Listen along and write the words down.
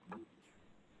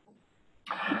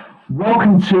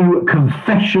Welcome to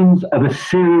Confessions of a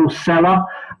Serial Seller,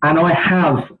 and I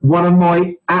have one of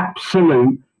my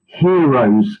absolute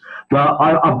heroes. Well,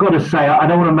 I've got to say, I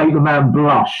don't want to make the man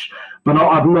blush, but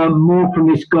I've learned more from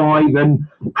this guy than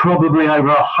probably over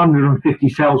 150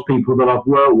 salespeople that I've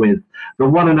worked with. The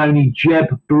one and only Jeb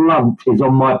Blunt is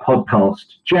on my podcast.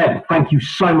 Jeb, thank you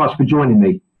so much for joining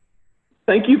me.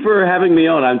 Thank you for having me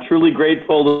on. I'm truly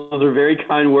grateful. Those are very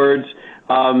kind words.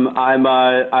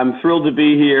 I'm thrilled to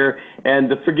be here, and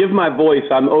to forgive my voice.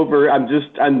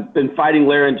 I've been fighting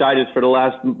laryngitis for the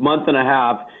last month and a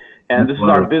half, and this is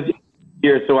our busiest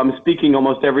year, so I'm speaking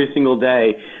almost every single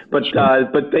day. But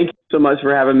thank you so much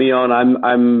for having me on.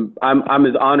 I'm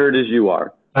as honored as you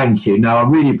are. Thank you. No, I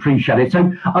really appreciate it.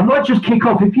 So I'd like to just kick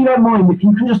off, if you don't mind, if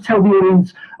you can just tell the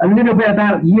audience a little bit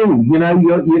about you,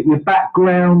 your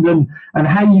background and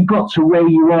how you got to where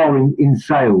you are in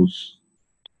sales.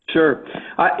 Sure.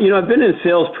 I've been in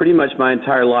sales pretty much my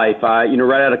entire life.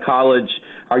 Right out of college,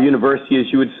 our university,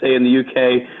 as you would say in the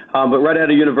UK, but right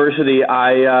out of university,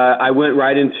 I went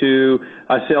right into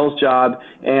a sales job,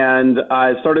 and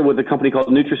I started with a company called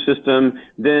Nutrisystem.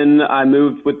 Then I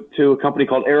moved to a company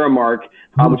called Aramark,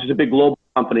 which is a big global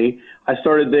company. I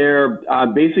started there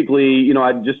basically,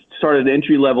 I just started an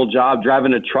entry-level job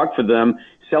driving a truck for them,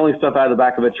 selling stuff out of the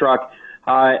back of a truck.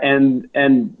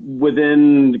 And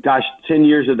within, 10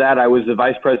 years of that, I was the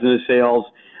vice president of sales.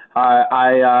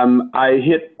 I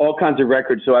hit all kinds of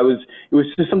records. So it was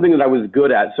just something that I was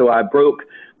good at. So I broke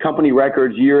company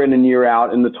records year in and year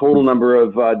out in the total number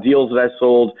of deals that I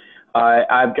sold.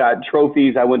 I've got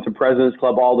trophies. I went to President's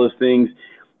Club, all those things.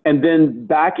 And then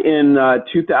back in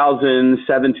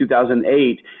 2007,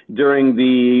 2008, during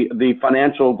the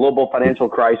global financial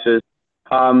crisis,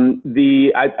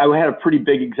 I had a pretty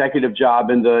big executive job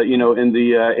in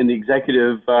the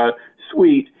executive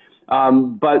suite,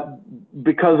 but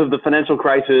because of the financial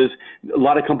crisis, a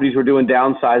lot of companies were doing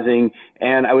downsizing,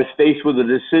 and I was faced with a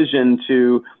decision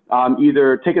to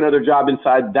either take another job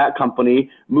inside that company,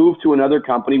 move to another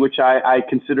company, which I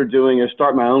considered doing, or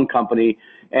start my own company.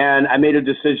 And I made a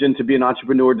decision to be an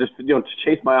entrepreneur, just to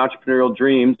chase my entrepreneurial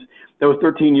dreams. That was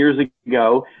 13 years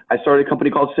ago. I started a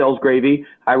company called Sales Gravy.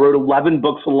 I wrote 11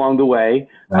 books along the way.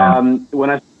 Wow. When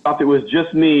I started off, it was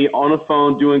just me on a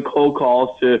phone doing cold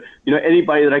calls to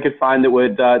anybody that I could find that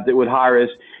would hire us.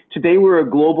 Today we're a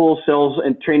global sales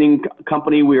and training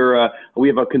company. We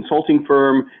have a consulting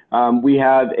firm. We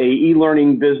have a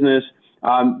e-learning business.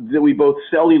 That we both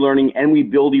sell e-learning and we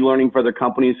build e-learning for other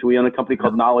companies. So we own a company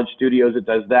called Knowledge Studios that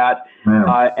does that.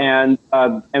 Wow.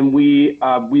 And we've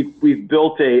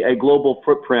built a global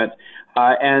footprint.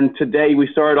 And today we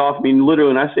started off,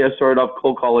 literally when I say I started off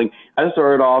cold calling, I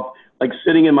started off like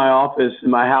sitting in my office,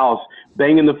 in my house,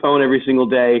 banging the phone every single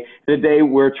day. Today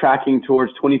we're tracking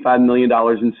towards $25 million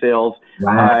in sales.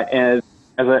 Wow.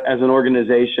 As an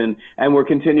organization, and we're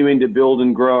continuing to build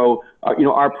and grow,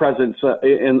 our presence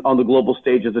on the global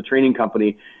stage as a training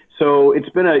company. So it's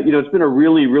been a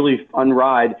really, really fun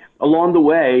ride along the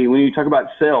way. When you talk about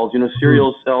sales,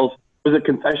 serial sales, was it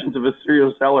Confessions of a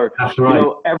Serial Seller? That's right.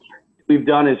 Everything we've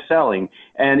done is selling.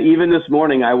 And even this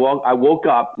morning, I woke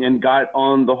up and got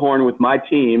on the horn with my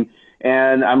team.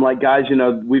 And I'm like, guys,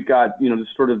 we've got,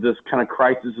 this kind of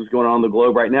crisis is going on in the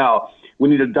globe right now. We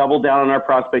need to double down on our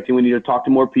prospecting. We need to talk to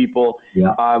more people.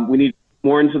 Yeah. We need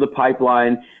more into the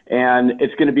pipeline. And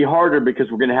it's going to be harder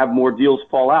because we're going to have more deals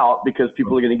fall out because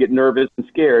people are going to get nervous and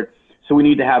scared. So we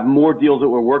need to have more deals that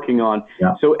we're working on.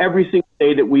 Yeah. So every single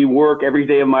day that we work, every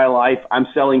day of my life, I'm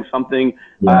selling something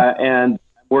and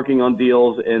working on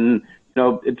deals. And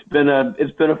it's been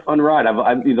a fun ride.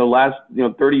 The last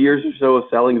 30 years or so of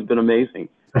selling has been amazing.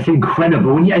 That's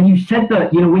incredible. And you said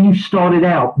that when you started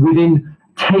out, within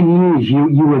 10 years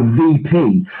you were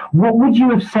VP. What would you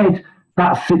have said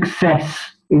that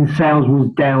success in sales was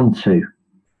down to?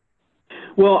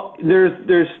 Well,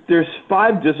 there's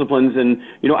 5 disciplines, and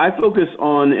I focus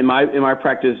on in my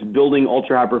practice building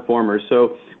ultra high performers.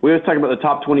 So we always talk about the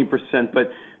top 20%,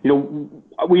 but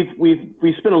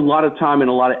we spent a lot of time and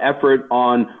a lot of effort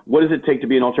on what does it take to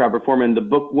be an ultra high performer. And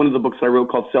one of the books I wrote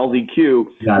called Sales EQ,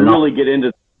 really get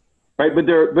into. Right, but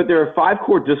there are 5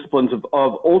 core disciplines of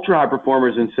ultra high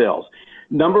performers in sales.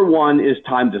 Number 1 is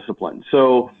time discipline.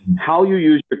 So how you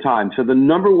use your time. So the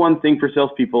number 1 thing for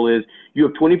salespeople is you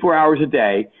have 24 hours a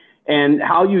day, and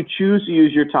how you choose to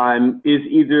use your time is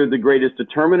either the greatest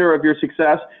determiner of your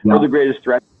success or the greatest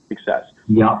threat to success.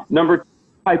 Yeah. Number 2,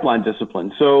 pipeline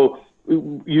discipline. So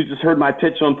you just heard my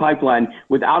pitch on pipeline.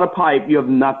 Without a pipe, you have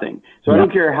nothing. So I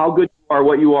don't care how good you are,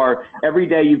 what you are, every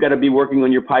day you've got to be working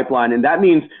on your pipeline. And that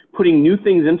means putting new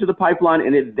things into the pipeline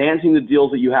and advancing the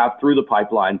deals that you have through the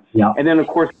pipeline. Yeah. And then, of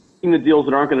course, the deals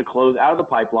that aren't going to close out of the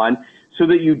pipeline so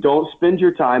that you don't spend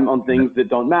your time on things that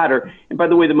don't matter. And by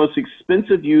the way, the most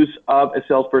expensive use of a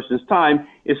salesperson's time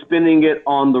is spending it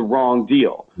on the wrong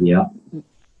deal. Yeah.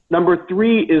 Number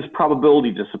 3 is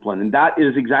probability discipline. And that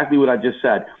is exactly what I just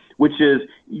said, which is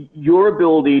your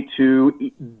ability to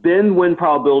bend win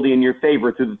probability in your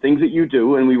favor through the things that you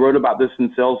do. And we wrote about this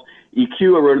in Sales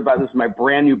EQ. I wrote about this in my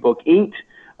brand new book, Inked.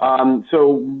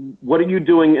 So what are you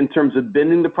doing in terms of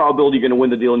bending the probability you're going to win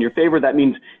the deal in your favor? That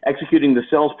means executing the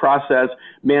sales process,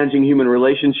 managing human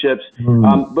relationships,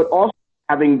 but also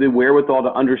having the wherewithal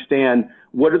to understand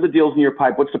what are the deals in your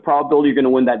pipe, what's the probability you're going to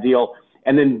win that deal,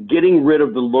 and then getting rid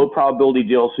of the low probability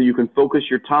deals so you can focus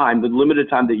your time, the limited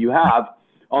time that you have,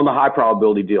 on the high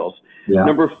probability deals. Yeah.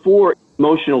 Number 4,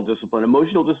 emotional discipline.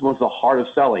 Emotional discipline is the heart of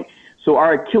selling. So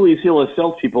our Achilles heel as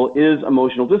salespeople is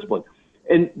emotional discipline.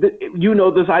 And you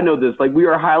know this, I know this, like we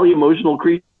are highly emotional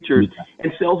creatures,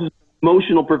 and sales is an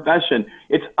emotional profession.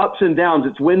 It's ups and downs,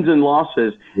 it's wins and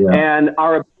losses. Yeah. And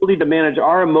our ability to manage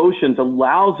our emotions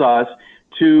allows us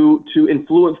to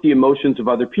influence the emotions of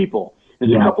other people.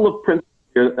 There's a couple of principles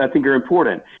here that I think are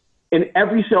important. In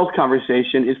every sales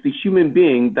conversation, it's the human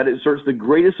being that exerts the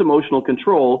greatest emotional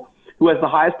control who has the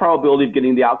highest probability of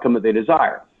getting the outcome that they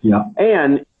desire. Yeah.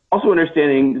 And also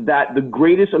understanding that the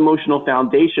greatest emotional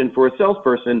foundation for a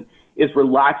salesperson is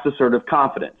relaxed, assertive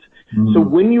confidence. So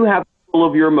when you have control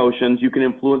of your emotions, you can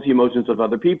influence the emotions of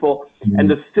other people. And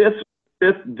the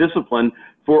fifth discipline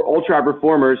for ultra high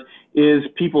performers is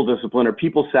people discipline or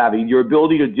people savvy, your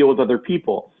ability to deal with other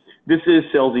people. This is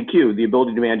sales EQ, the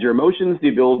ability to manage your emotions, the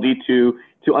ability to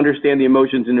understand the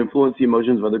emotions and influence the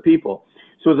emotions of other people.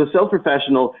 So as a sales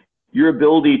professional, your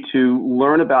ability to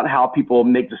learn about how people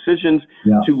make decisions,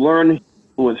 to learn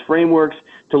influence frameworks,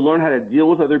 to learn how to deal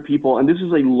with other people. And this is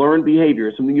a learned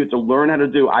behavior, something you have to learn how to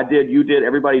do. I did, you did,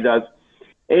 everybody does.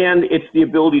 And it's the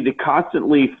ability to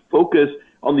constantly focus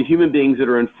on the human beings that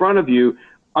are in front of you,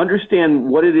 understand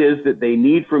what it is that they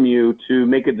need from you to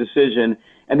make a decision,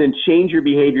 and then change your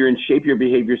behavior and shape your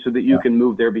behavior so that you can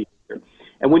move their behavior.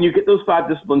 And when you get those 5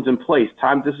 disciplines in place,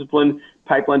 time discipline,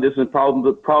 pipeline discipline,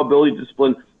 probability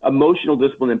discipline, emotional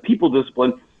discipline, and people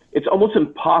discipline, it's almost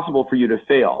impossible for you to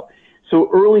fail. So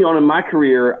early on in my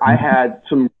career, I had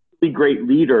some really great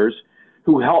leaders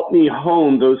who helped me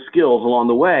hone those skills along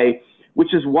the way,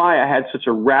 which is why I had such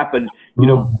a rapid,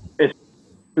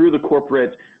 through the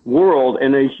corporate world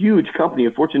and a huge company,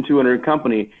 a Fortune 200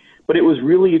 company. But it was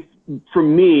really, for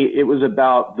me, it was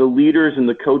about the leaders and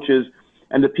the coaches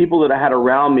and the people that I had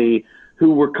around me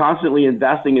who were constantly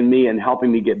investing in me and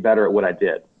helping me get better at what I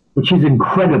did. Which is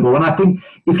incredible. And I think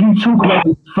if you talk about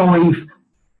the 5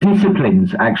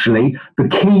 disciplines, actually,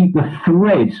 the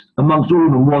thread amongst all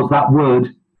of them was that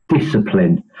word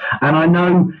discipline. And I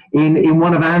know in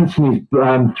one of Anthony's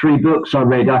 3 books I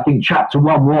read, I think chapter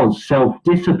 1 was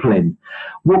self-discipline.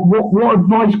 What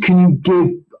advice can you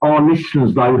give our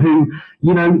listeners, though, who,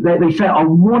 they say, I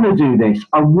want to do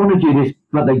this,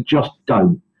 but they just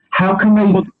don't? How can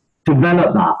they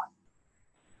develop that?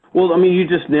 Well, I mean, you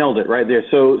just nailed it right there.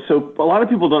 So a lot of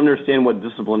people don't understand what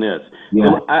discipline is. Yeah.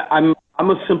 So I'm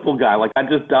a simple guy. Like, I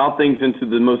just dial things into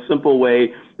the most simple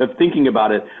way of thinking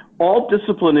about it. All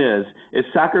discipline is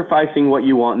sacrificing what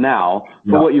you want now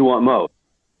for what you want most.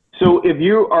 So if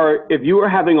you are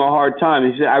having a hard time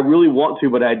and you say, I really want to,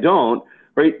 but I don't,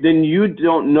 right? Then you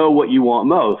don't know what you want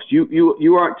most.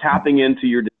 You aren't tapping into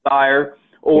your desire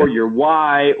or your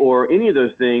why or any of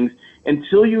those things.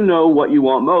 Until you know what you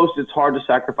want most, it's hard to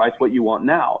sacrifice what you want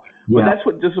now. But that's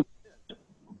what discipline is.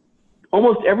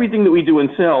 Almost everything that we do in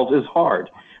sales is hard.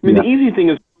 I mean, the easy thing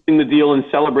is closing the deal and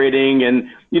celebrating and,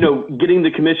 getting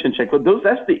the commission check. But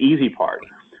that's the easy part.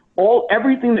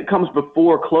 Everything that comes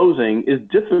before closing is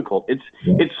difficult.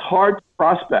 It's hard to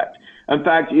prospect. In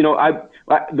fact,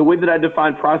 the way that I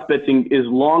define prospecting is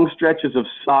long stretches of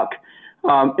suck,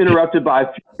 interrupted by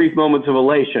brief moments of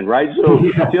elation, right? So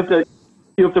you have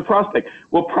to prospect.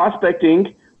 Well,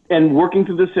 prospecting and working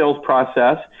through the sales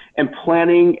process and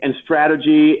planning and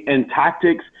strategy and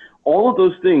tactics, all of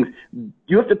those things,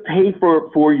 you have to pay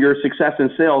for your success in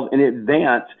sales in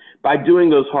advance by doing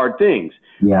those hard things.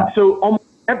 Yeah. So almost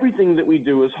everything that we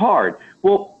do is hard.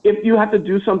 Well, if you have to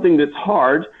do something that's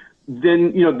hard,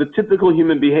 then, the typical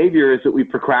human behavior is that we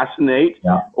procrastinate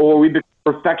or we become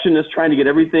perfectionists trying to get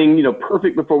everything,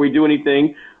 perfect before we do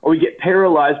anything, or we get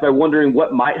paralyzed by wondering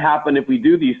what might happen if we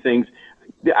do these things.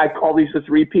 I call these the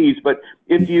 3 Ps, but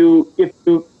if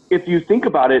you think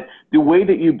about it, the way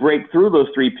that you break through those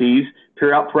 3 Ps,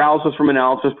 paralysis from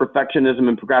analysis, perfectionism,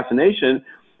 and procrastination,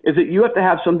 is that you have to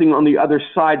have something on the other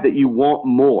side that you want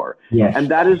more. Yes. And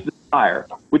that is the desire,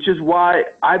 which is why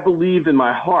I believe in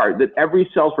my heart that every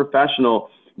sales professional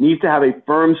needs to have a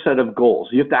firm set of goals.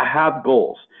 You have to have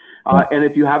goals. And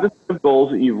if you have a set of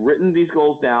goals and you've written these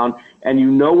goals down and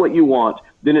you know what you want,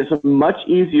 then it's much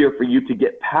easier for you to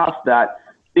get past that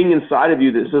thing inside of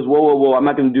you that says, whoa, I'm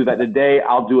not going to do that today.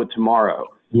 I'll do it tomorrow.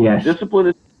 Yes. Discipline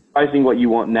is sacrificing what you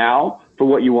want now for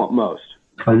what you want most.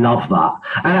 I love that.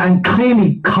 And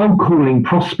clearly cold calling,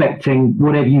 prospecting,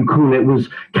 whatever you call it,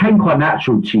 came quite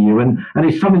natural to you. And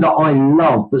it's something that I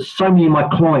love, but so many of my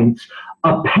clients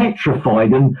are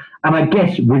petrified. And I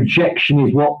guess rejection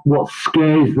is what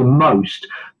scares them most.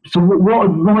 So what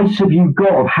advice have you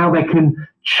got of how they can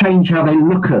change how they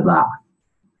look at that?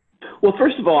 Well,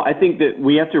 first of all, I think that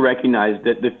we have to recognize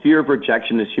that the fear of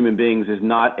rejection as human beings is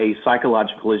not a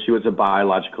psychological issue, it's a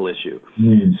biological issue.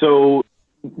 So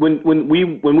when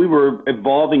we were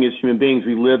evolving as human beings,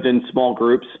 we lived in small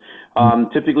groups,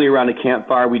 typically around a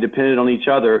campfire. We depended on each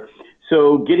other.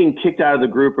 So getting kicked out of the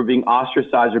group or being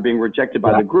ostracized or being rejected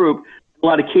by the group, in a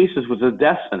lot of cases was a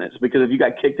death sentence, because if you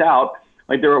got kicked out,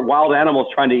 like there are wild animals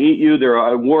trying to eat you, there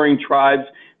are warring tribes,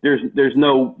 there's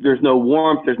no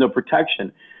warmth, there's no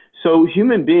protection. So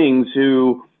human beings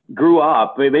who grew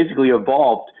up, they basically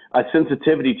evolved a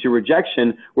sensitivity to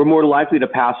rejection, were more likely to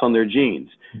pass on their genes.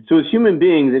 So as human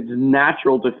beings, it's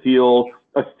natural to feel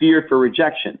a fear for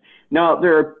rejection. Now,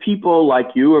 there are people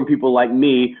like you and people like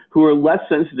me who are less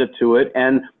sensitive to it,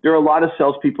 and there are a lot of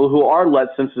salespeople who are less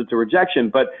sensitive to rejection.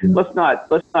 But let's not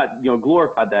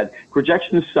glorify that.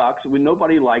 Rejection sucks.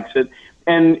 Nobody likes it,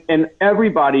 and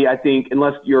everybody, I think,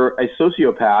 unless you're a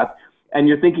sociopath and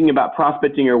you're thinking about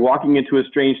prospecting or walking into a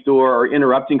strange door or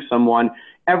interrupting someone,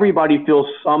 everybody feels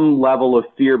some level of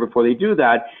fear before they do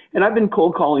that. And I've been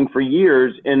cold calling for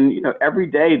years, and every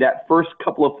day that first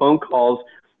couple of phone calls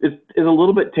is a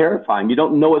little bit terrifying. You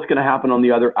don't know what's going to happen on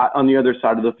the other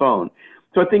side of the phone.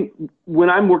 So I think when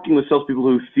I'm working with salespeople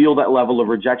who feel that level of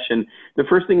rejection, the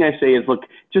first thing I say is, look,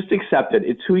 just accept it.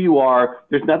 It's who you are.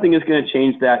 There's nothing that's going to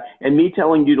change that. And me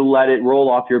telling you to let it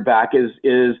roll off your back is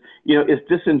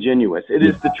disingenuous. It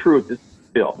is the truth. It's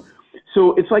real.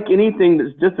 So it's like anything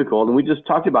that's difficult, and we just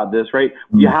talked about this, right?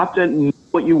 You have to know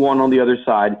what you want on the other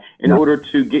side in order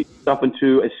to get yourself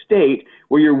into a state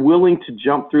where you're willing to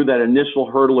jump through that initial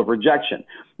hurdle of rejection.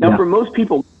 Now, for most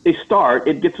people, they start,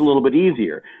 it gets a little bit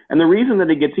easier. And the reason that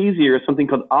it gets easier is something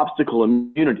called obstacle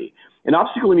immunity. And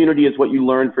obstacle immunity is what you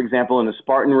learn, for example, in a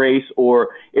Spartan race, or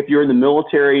if you're in the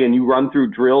military and you run through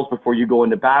drills before you go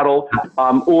into battle,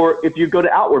 or if you go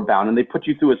to Outward Bound and they put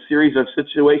you through a series of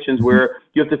situations where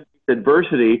you have to face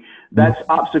adversity. That's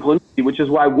obstacle immunity, which is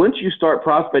why once you start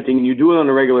prospecting and you do it on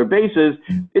a regular basis,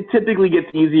 it typically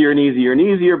gets easier and easier and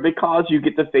easier, because you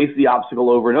get to face the obstacle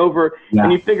over and over,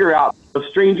 and you figure out the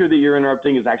stranger that you're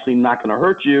interrupting is actually not going to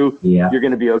hurt you. You're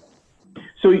going to be okay.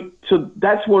 So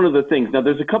that's one of the things. Now,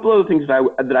 there's a couple other things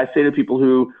that I say to people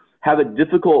who have a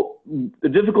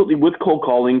difficulty with cold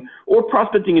calling or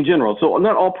prospecting in general. So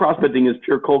not all prospecting is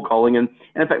pure cold calling, and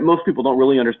in fact, most people don't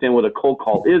really understand what a cold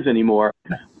call is anymore.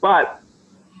 But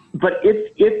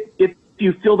if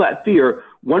you feel that fear,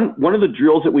 one of the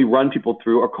drills that we run people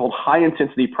through are called high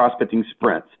intensity prospecting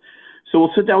sprints. So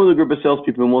we'll sit down with a group of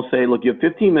salespeople and we'll say, look, you have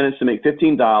 15 minutes to make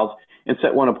 15 dials and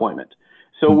set one appointment.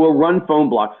 So we'll run phone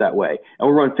blocks that way, and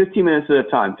we'll run 15 minutes at a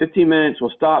time. 15 minutes,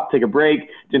 we'll stop, take a break,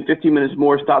 then 15 minutes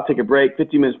more, stop, take a break,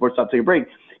 15 minutes more, stop, take a break.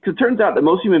 Because it turns out that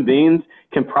most human beings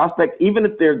can prospect, even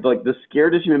if they're like the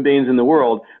scaredest human beings in the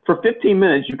world. For 15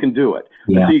 minutes, you can do it.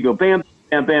 So you go bam,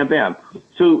 bam, bam, bam.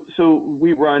 So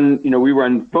we run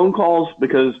phone calls,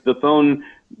 because the phone,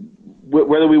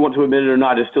 whether we want to admit it or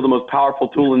not, is still the most powerful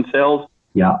tool in sales.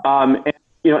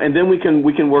 And then we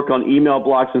can work on email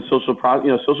blocks and social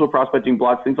prospecting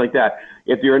blocks, things like that.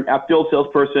 If you're a field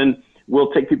salesperson,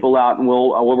 we'll take people out and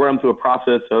we'll run them through a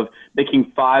process of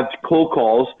making 5 cold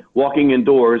calls, walking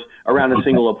indoors around a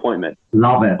single appointment.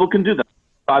 Love it. People can do that.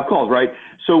 5 calls, right?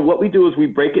 So what we do is we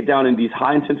break it down in these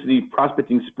high intensity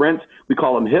prospecting sprints. We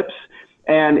call them HIPs.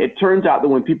 And it turns out that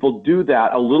when people do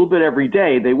that a little bit every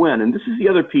day, they win. And this is the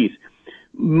other piece.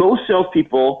 Most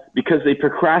salespeople, because they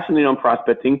procrastinate on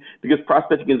prospecting, because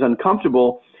prospecting is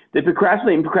uncomfortable, they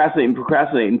procrastinate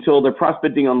until they're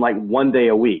prospecting on like 1 day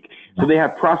a week. So they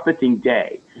have prospecting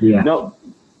day. Now,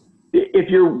 if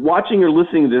you're watching or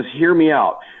listening to this, hear me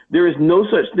out. There is no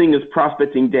such thing as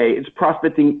prospecting day. It's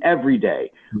prospecting every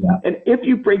day. And if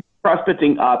you break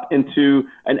prospecting up into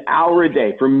an hour a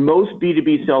day, for most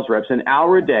B2B sales reps, an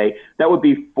hour a day, that would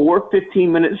be 4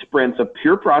 15-minute sprints of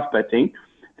pure prospecting.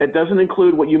 That doesn't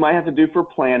include what you might have to do for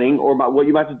planning or what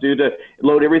you might have to do to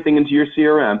load everything into your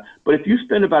CRM. But if you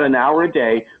spend about an hour a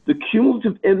day, the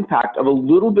cumulative impact of a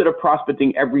little bit of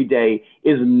prospecting every day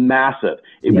is massive.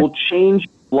 It will change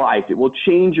life. It will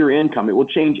change your income. It will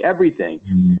change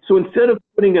everything. So instead of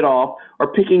putting it off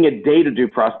or picking a day to do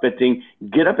prospecting,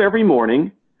 get up every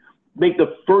morning, make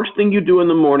the first thing you do in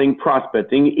the morning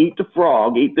prospecting, eat the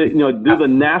frog, do the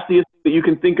nastiest thing that you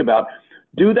can think about.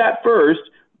 Do that first,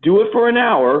 do it for an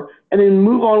hour, and then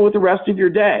move on with the rest of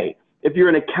your day. If you're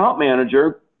an account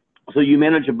manager, so you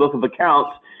manage a book of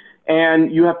accounts,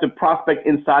 and you have to prospect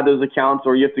inside those accounts,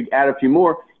 or you have to add a few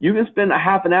more, you can spend a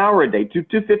half an hour a day, two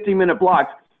 15-minute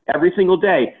blocks every single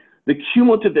day. The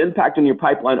cumulative impact on your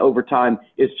pipeline over time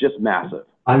is just massive.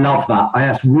 I love that.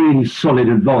 That's really solid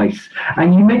advice.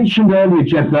 And you mentioned earlier,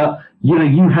 Jeb, that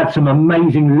you had some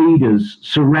amazing leaders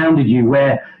surrounded you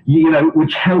where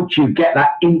which helped you get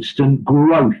that instant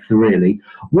growth. Really,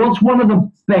 what's one of the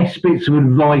best bits of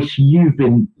advice you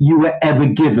were ever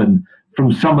given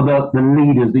from some of the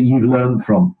leaders that you've learned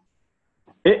from?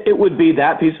 It would be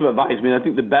that piece of advice. I mean, I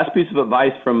think the best piece of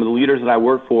advice from the leaders that I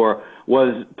worked for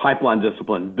was pipeline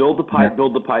discipline. Build the pipe,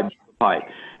 build the pipe, build the pipe.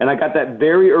 And I got that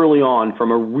very early on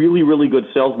from a really, really good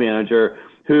sales manager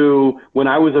who, when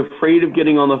I was afraid of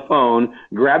getting on the phone,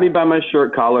 grabbed me by my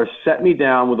shirt collar, set me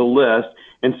down with a list,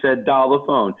 and said, dial the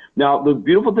phone. Now, the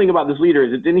beautiful thing about this leader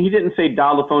is he didn't say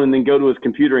dial the phone and then go to his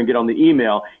computer and get on the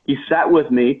email. He sat with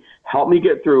me, helped me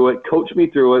get through it, coached me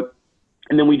through it,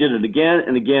 and then we did it again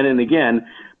and again and again.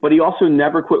 But he also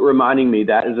never quit reminding me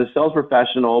that as a sales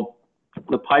professional,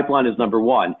 the pipeline is number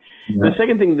one. Yeah. The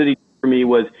second thing that he did for me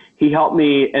was he helped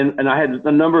me, and I had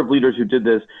a number of leaders who did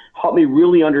this, help me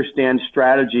really understand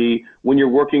strategy when you're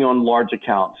working on large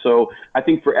accounts. So I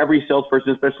think for every salesperson,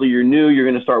 especially you're new, you're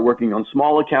going to start working on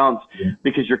small accounts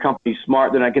because your company's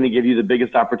smart. They're not going to give you the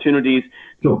biggest opportunities.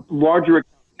 Sure. Larger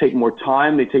accounts take more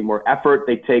time. They take more effort.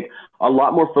 They take a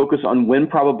lot more focus on win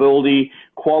probability,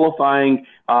 qualifying,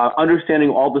 understanding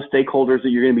all the stakeholders that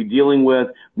you're going to be dealing with,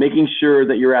 making sure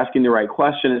that you're asking the right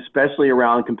question, especially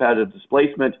around competitive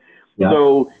displacement. Yeah.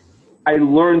 So I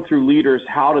learned through leaders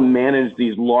how to manage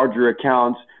these larger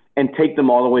accounts and take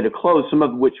them all the way to close, some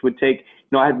of which would take,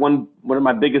 I had one of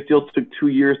my biggest deals took 2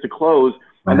 years to close,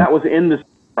 and that was in this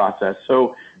process.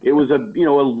 So it was a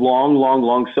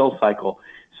long sales cycle.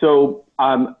 So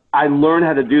I learned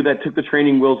how to do that, took the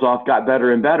training wheels off, got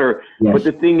better and better. Yes. But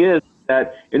the thing is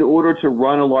that in order to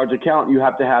run a large account, you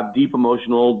have to have deep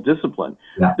emotional discipline.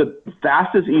 Yeah. The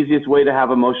fastest, easiest way to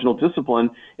have emotional discipline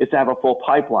is to have a full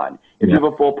pipeline. If you have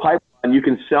a full pipeline, you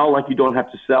can sell like you don't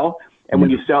have to sell. And when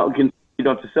you sell, you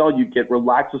don't have to sell, you get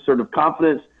relaxed assertive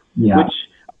confidence, which allows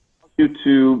you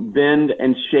to bend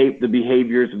and shape the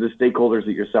behaviors of the stakeholders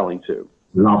that you're selling to.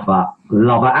 Love that.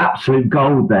 Absolute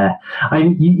gold there.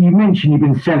 And you mentioned you've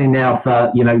been selling now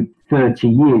for 30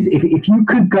 years. If you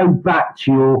could go back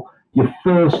to your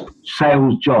first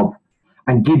sales job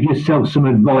and give yourself some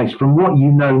advice from what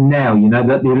you know now,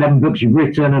 that the 11 books you've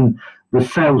written and the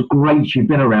sales greats you've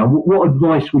been around, what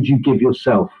advice would you give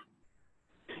yourself?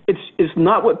 It's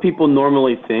not what people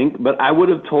normally think, but I would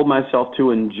have told myself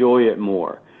to enjoy it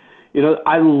more.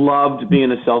 I loved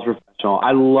being a sales professional.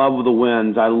 I loved the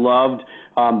wins. I loved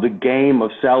the game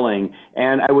of selling,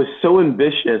 and I was so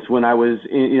ambitious when I was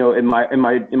in my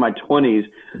 20s.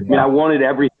 I wanted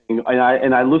everything,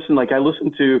 and I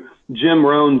listened to Jim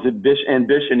Rohn's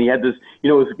Ambition. He had this,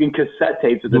 it was in cassette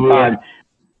tapes at the time.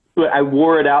 But I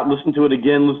wore it out, listened to it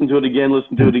again.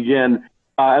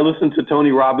 I listened to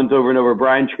Tony Robbins over and over,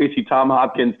 Brian Tracy, Tom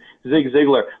Hopkins, Zig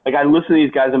Ziglar. I listened to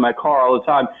these guys in my car all the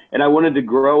time, and I wanted to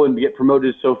grow and get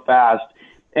promoted so fast.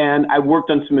 And I worked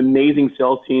on some amazing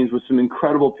sales teams with some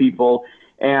incredible people,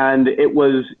 and it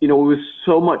was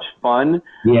so much fun.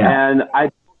 Yeah. And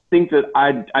I think that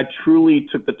I truly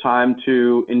took the time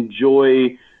to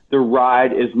enjoy the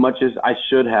ride as much as I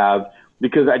should have,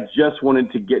 because I just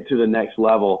wanted to get to the next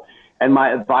level. And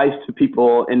my advice to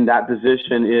people in that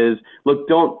position is, look,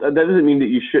 that doesn't mean that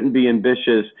you shouldn't be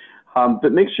ambitious,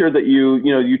 but make sure that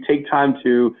you take time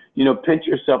to, pinch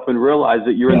yourself and realize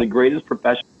that you're in the greatest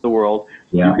profession in the world.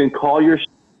 Yeah. You can call your,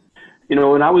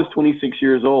 when I was 26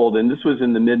 years old, and this was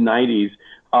in the mid 90s,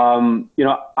 God,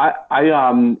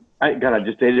 I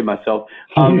just dated myself.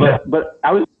 But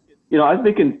I was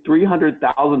making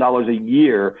 $300,000 a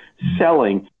year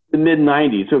selling in the mid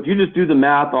 90s. So if you just do the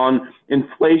math on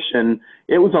inflation,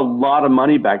 it was a lot of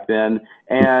money back then.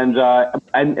 And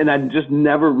I just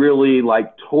never really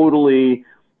totally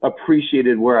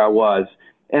appreciated where I was.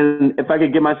 And if I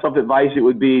could give myself advice, it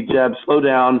would be, Jeb, slow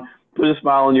down, put a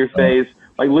smile on your face.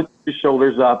 like lift your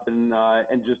shoulders up and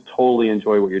just totally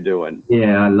enjoy what you're doing.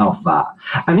 Yeah, I love that.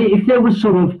 I mean, if there was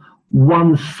sort of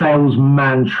one sales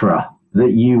mantra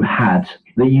that you had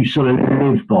that you sort of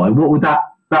lived by, what would that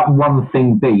one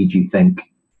thing be, do you think?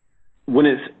 When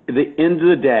it's the end of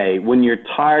the day, when you're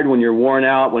tired, when you're worn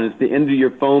out, when it's the end of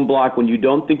your phone block, when you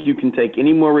don't think you can take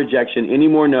any more rejection, any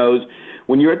more no's,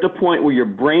 when you're at the point where your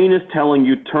brain is telling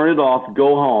you, turn it off,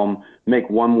 go home, make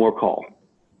one more call.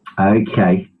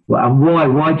 Okay. Well, and why?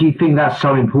 Why do you think that's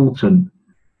so important?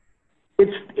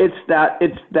 It's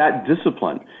that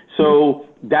discipline. So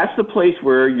that's the place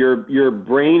where your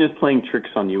brain is playing tricks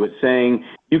on you. It's saying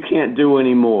you can't do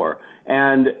any more.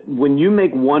 And when you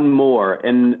make one more,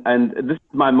 and this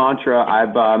is my mantra,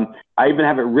 I even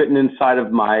have it written inside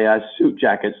of my suit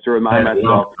jackets to remind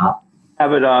myself.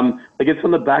 Have it like it's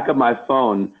on the back of my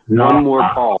phone. One more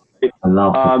call. I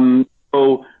love it.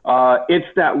 So it's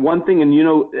that one thing, and you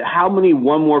know how many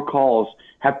one more calls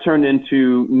have turned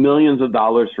into millions of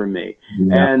dollars for me.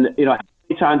 Yeah. And you know, how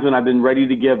many times when I've been ready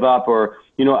to give up, or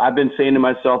you know, I've been saying to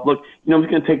myself, look, you know, I'm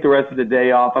just going to take the rest of the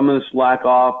day off. I'm going to slack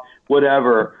off,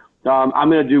 whatever. I'm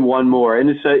going to do one more. And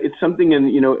it's something in,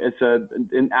 you know,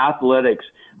 in athletics,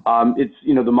 it's,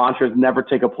 you know, the mantra is never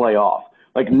take a play off,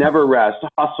 like never rest,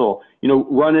 hustle, you know,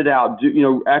 run it out, do, you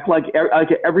know, act like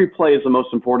every play is the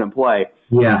most important play.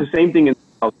 Yeah. It's the same thing in,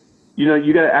 you know,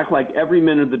 you got to act like every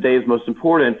minute of the day is most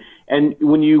important. And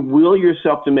when you will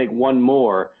yourself to make one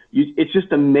more, it's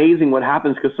just amazing what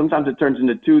happens, because sometimes it turns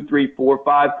into 2, 3, 4,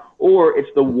 5, or it's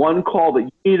the one call that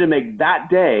you need to make that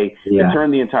day to turn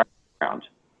the entire around.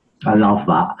 I love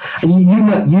that.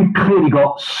 And you've clearly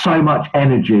got so much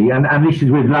energy, and this is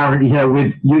with Larry, you know,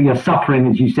 with you're suffering,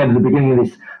 as you said at the beginning of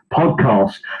this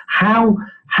podcast. How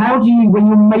do you, when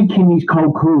you're making these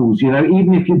cold calls, you know,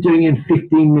 even if you're doing it in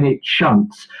 15-minute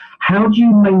chunks, how do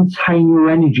you maintain your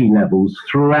energy levels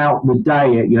throughout the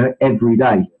day, you know, every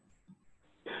day?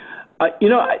 You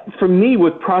know, for me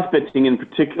with prospecting in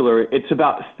particular, it's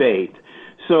about faith.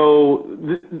 So,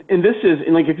 and this is,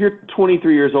 and like if you're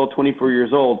 23 years old, 24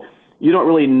 years old, you don't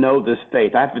really know this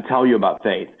faith. I have to tell you about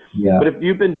faith. Yeah. But if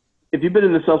you've been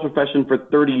in the sales profession for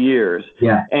 30 years,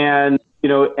 yeah, and you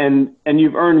know, and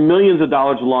you've earned millions of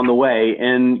dollars along the way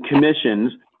in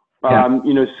commissions,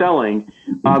 you know, selling,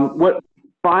 what I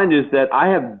find is that I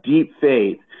have deep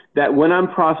faith that when I'm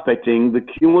prospecting, the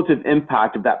cumulative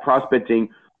impact of that prospecting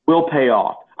will pay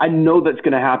off. I know that's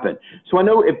going to happen. So I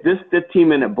know if this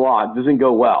 15-minute block doesn't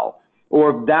go well,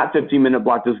 or if that 15-minute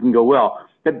block doesn't go well,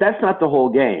 that's not the whole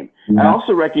game. Yeah. I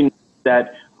also recognize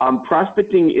that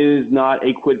prospecting is not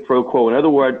a quid pro quo. In other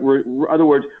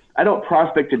words, I don't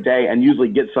prospect today and usually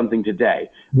get something today.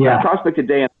 Yeah. I prospect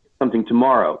today and get something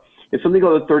tomorrow. It's something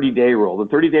called the 30-day rule. The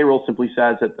 30-day rule simply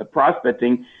says that the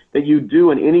prospecting that you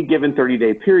do in any given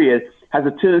 30-day period has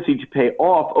a tendency to pay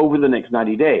off over the next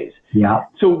 90 days. Yeah.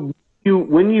 So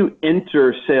when you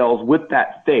enter sales with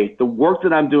that faith, the work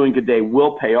that I'm doing today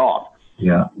will pay off.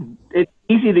 Yeah. It's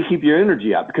easy to keep your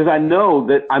energy up because I know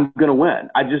that I'm going to win.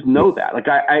 I just know that. Like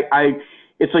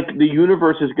it's like the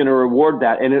universe is going to reward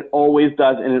that, and it always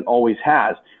does, and it always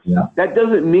has. Yeah. That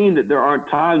doesn't mean that there aren't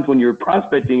times when you're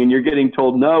prospecting and you're getting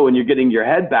told no and you're getting your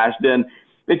head bashed in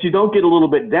that you don't get a little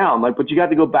bit down. Like, but you got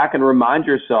to go back and remind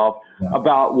yourself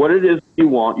about what it is you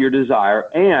want, your desire,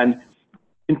 and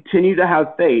continue to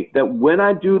have faith that when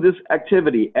I do this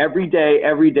activity every day,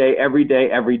 every day, every day,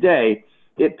 every day,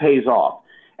 it pays off.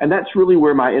 And that's really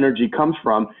where my energy comes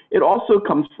from. It also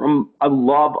comes from a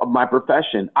love of my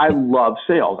profession. I love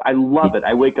sales. I love it.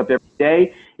 I wake up every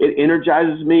day. It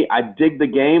energizes me. I dig the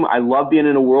game. I love being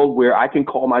in a world where I can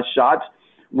call my shots,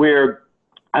 where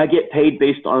I get paid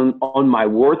based on my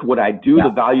worth, what I do,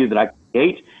 the value that I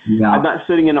create. Yeah. I'm not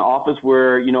sitting in an office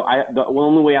where, you know, the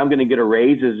only way I'm going to get a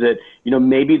raise is that, you know,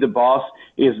 maybe the boss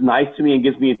is nice to me and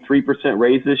gives me a 3%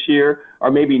 raise this year,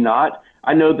 or maybe not.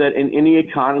 I know that in any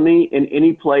economy, in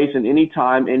any place, in any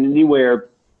time, and anywhere,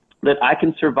 that I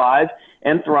can survive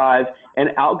and thrive and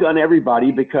outgun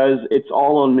everybody because it's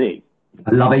all on me.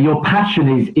 I love it. Your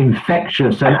passion is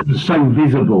infectious and so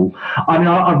visible. I mean,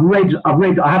 I haven't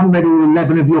read all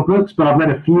 11 of your books, but I've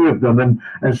read a few of them,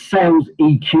 and Sales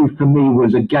EQ for me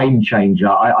was a game changer.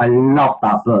 I love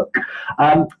that book.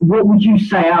 What would you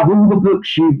say out of all the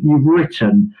books you've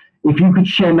written, if you could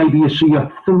share maybe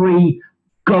your 3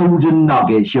 golden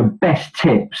nuggets, your best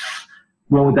tips,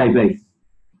 what would they be?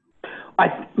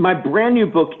 My brand new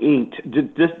book, Inked,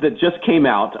 that just came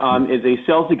out, is a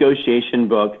sales negotiation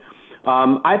book.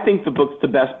 I think the book's the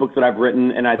best book that I've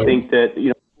written, and I think that, you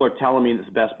know, people are telling me it's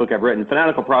the best book I've written.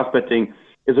 Fanatical Prospecting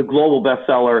is a global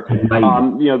bestseller.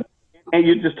 You know, and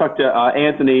you just talked to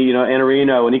Anthony, you know,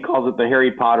 Iannarino, and he calls it the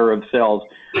Harry Potter of sales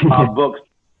books.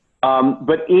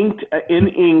 But in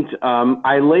Inked,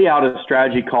 I lay out a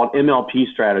strategy called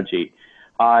MLP strategy.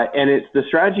 And the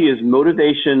strategy is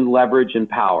motivation, leverage, and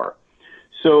power.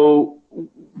 So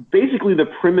basically the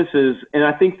premise is, and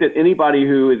I think that anybody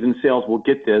who is in sales will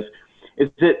get this, is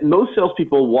that most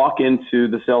salespeople walk into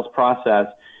the sales process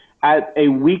at a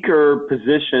weaker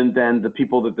position than the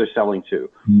people that they're selling to.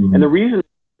 Mm-hmm. And the reason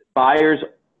buyers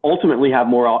ultimately have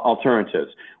more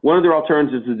alternatives. One of their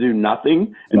alternatives is to do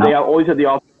nothing, and they always have the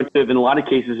alternative in a lot of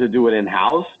cases to do it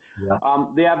in-house. Yeah.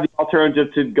 They have the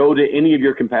alternative to go to any of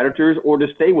your competitors or to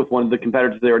stay with one of the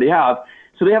competitors they already have.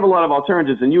 So they have a lot of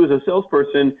alternatives, and you as a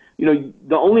salesperson, you know,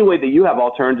 the only way that you have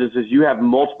alternatives is you have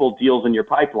multiple deals in your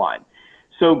pipeline.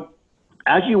 So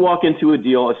as you walk into a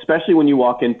deal, especially when you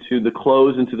walk into the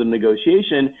close, into the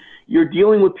negotiation, you're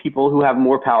dealing with people who have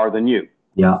more power than you.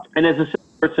 Yeah. And as a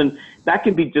salesperson, that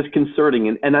can be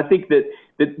disconcerting. And I think that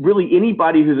really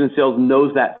anybody who's in sales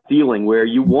knows that feeling where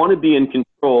you want to be in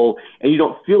control and you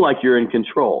don't feel like you're in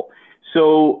control.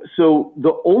 So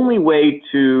the only way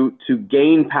to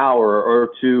gain power or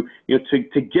to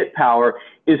get power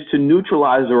is to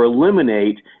neutralize or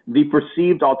eliminate the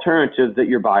perceived alternatives that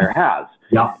your buyer has.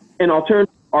 Yeah. And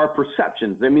alternatives are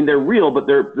perceptions. I mean, they're real, but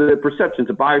they're perceptions.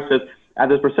 The buyer says, I have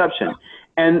this perception.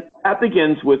 And that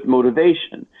begins with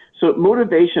motivation. So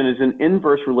motivation is an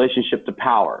inverse relationship to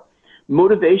power.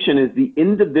 Motivation is the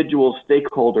individual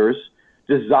stakeholders'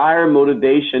 desire,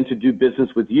 motivation to do business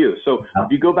with you. So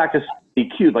if you go back to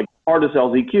EQ, like part of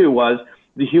sales EQ was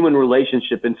the human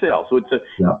relationship in sales. So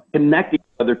it's connecting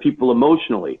with other people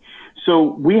emotionally.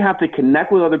 So we have to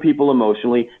connect with other people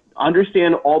emotionally,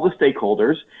 understand all the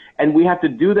stakeholders, and we have to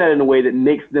do that in a way that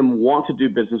makes them want to do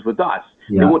business with us.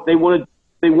 Yeah. They want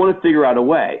to figure out a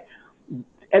way.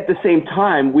 At the same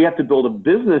time, we have to build a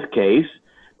business case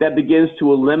that begins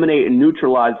to eliminate and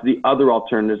neutralize the other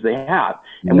alternatives they have.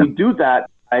 And we do that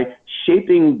by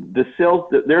shaping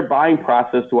their buying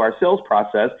process to our sales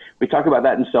process. We talk about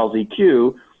that in sales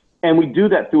EQ, and we do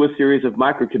that through a series of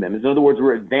micro commitments. In other words,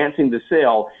 we're advancing the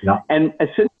sale, and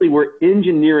essentially we're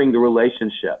engineering the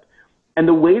relationship. And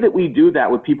the way that we do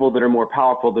that with people that are more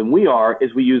powerful than we are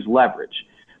is we use leverage.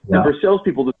 And for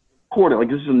salespeople, this is important. Like,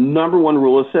 this is the number one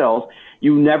rule of sales.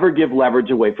 You never give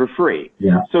leverage away for free.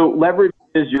 Yeah. So leverage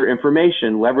is your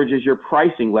information. Leverage is your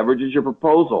pricing. Leverage is your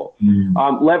proposal.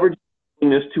 Leverage is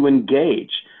willingness to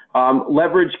engage.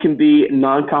 Leverage can be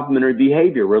non-complimentary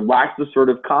behavior, relaxed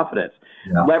assertive confidence.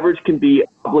 Yeah. Leverage can be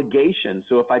obligation.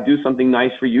 So if I do something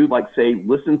nice for you, like say,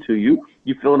 listen to you,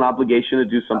 you feel an obligation to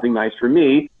do something nice for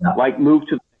me, like move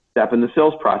to the next step in the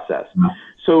sales process.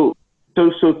 So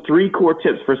 3 core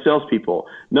tips for salespeople.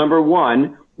 Number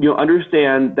one,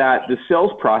 understand that the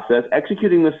sales process,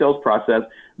 executing the sales process,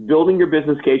 building your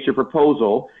business case, your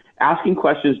proposal, asking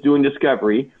questions, doing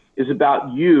discovery, is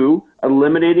about you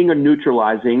eliminating or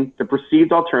neutralizing the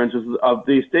perceived alternatives of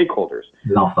the stakeholders.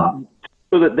 Love that.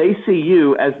 So that they see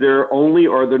you as their only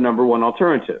or their number one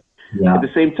alternative. Yeah. At the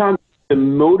same time, to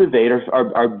motivate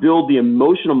or build the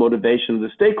emotional motivation of the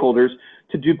stakeholders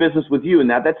to do business with you. And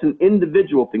that's an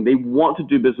individual thing. They want to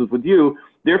do business with you.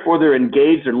 Therefore, they're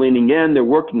engaged, they're leaning in, they're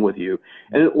working with you.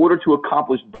 And in order to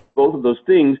accomplish both of those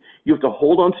things, you have to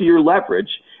hold on to your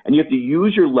leverage, and you have to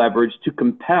use your leverage to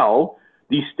compel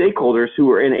these stakeholders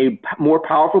who are in a more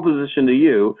powerful position to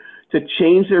you to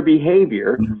change their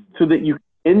behavior so that you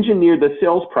engineer the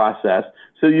sales process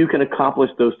so you can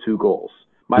accomplish those 2 goals.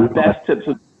 My best tips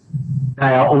are... They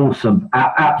are awesome.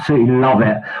 I absolutely love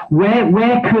it.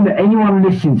 Where can anyone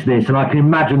listen to this, and I can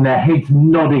imagine their heads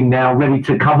nodding now, ready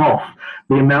to come off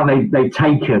the amount they've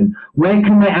taken, where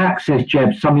can they access,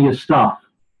 Jeb, some of your stuff?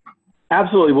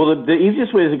 Absolutely. Well, the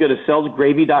easiest way is to go to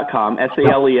salesgravy.com,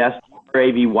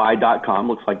 SALESGRAVY.com.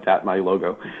 Looks like that, my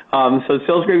logo. So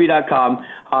salesgravy.com.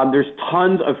 There's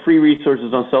tons of free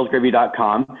resources on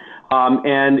salesgravy.com.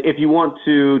 And if you want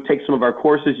to take some of our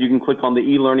courses, you can click on the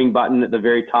e-learning button at the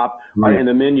very top in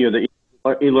the menu, the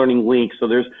e-learning link. So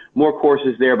there's more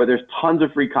courses there, but there's tons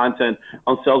of free content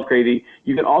on Sales Gravy.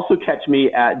 You can also catch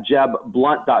me at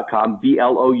jebblunt.com,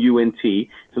 BLOUNT.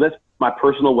 So that's my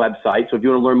personal website. So if you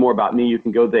want to learn more about me, you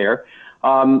can go there.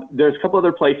 There's a couple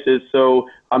other places. So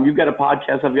you've got a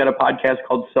podcast. I've got a podcast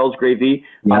called Sales Gravy.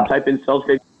 Type in Sales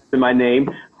Gravy in my name.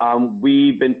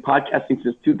 We've been podcasting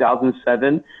since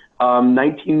 2007.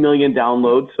 19 million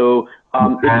downloads. So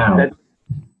that's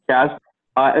podcast.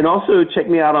 And also check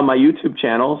me out on my YouTube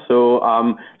channel. So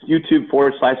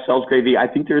YouTube.com/Sales Gravy. I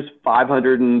think there's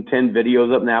 510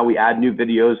 videos up now. We add new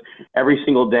videos every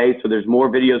single day. So there's more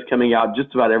videos coming out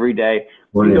just about every day.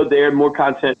 You can go there, more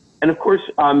content. And of course,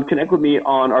 connect with me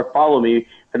on or follow me.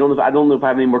 I don't know if I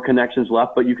have any more connections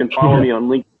left, but you can follow me on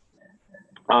LinkedIn.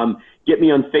 Get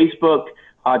me on Facebook.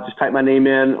 Just type my name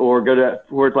in or go to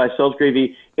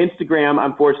 /SalesGravy. Instagram,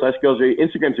 I'm /SalesGravy.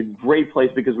 Instagram's a great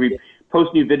place because we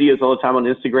post new videos all the time on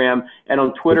Instagram. And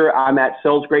on Twitter, I'm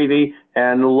 @SalesGravy.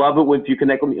 And love it if you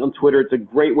connect with me on Twitter. It's a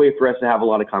great way for us to have a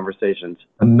lot of conversations.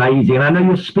 Amazing. And I know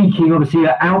you're speaking, obviously,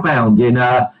 at Outbound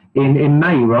in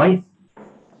May, right?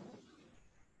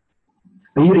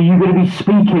 Are you going to be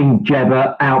speaking, Jeb,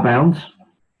 at Outbound?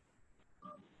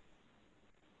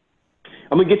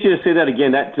 I'm gonna get you to say that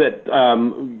again.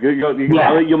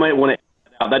 You might want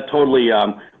to. That totally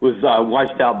was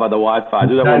wiped out by the Wi-Fi.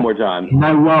 Do that one more time.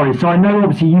 No worries. So I know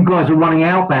obviously you guys are running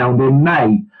Outbound in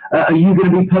May. Are you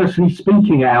going to be personally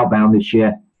speaking at Outbound this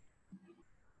year?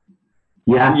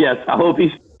 Yeah. Yes, I will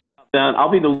be.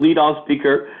 I'll be the lead-off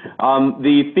speaker.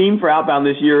 The theme for Outbound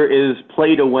this year is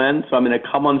play to win. So I'm going to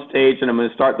come on stage and I'm going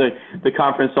to start the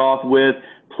conference off with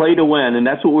play to win, and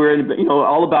that's what we're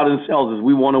all about in sales. Is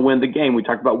we want to win the game. We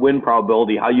talked about win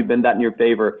probability, how you bend that in your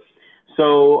favor.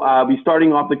 So I'll be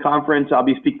starting off the conference. I'll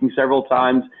be speaking several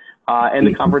times, and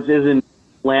the conference is in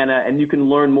Atlanta. And you can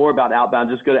learn more about Outbound.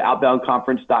 Just go to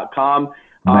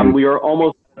outboundconference.com. We are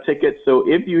almost out of tickets, so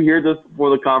if you hear this before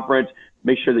the conference,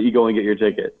 make sure that you go and get your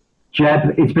ticket.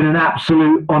 Jeb, it's been an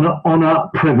absolute honor,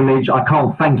 privilege. I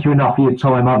can't thank you enough for your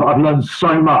time. I've learned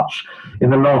so much in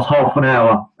the last half an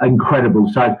hour. Incredible.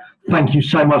 So thank you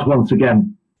so much once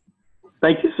again.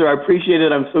 Thank you, sir. I appreciate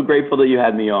it. I'm so grateful that you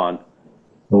had me on.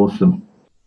 Awesome.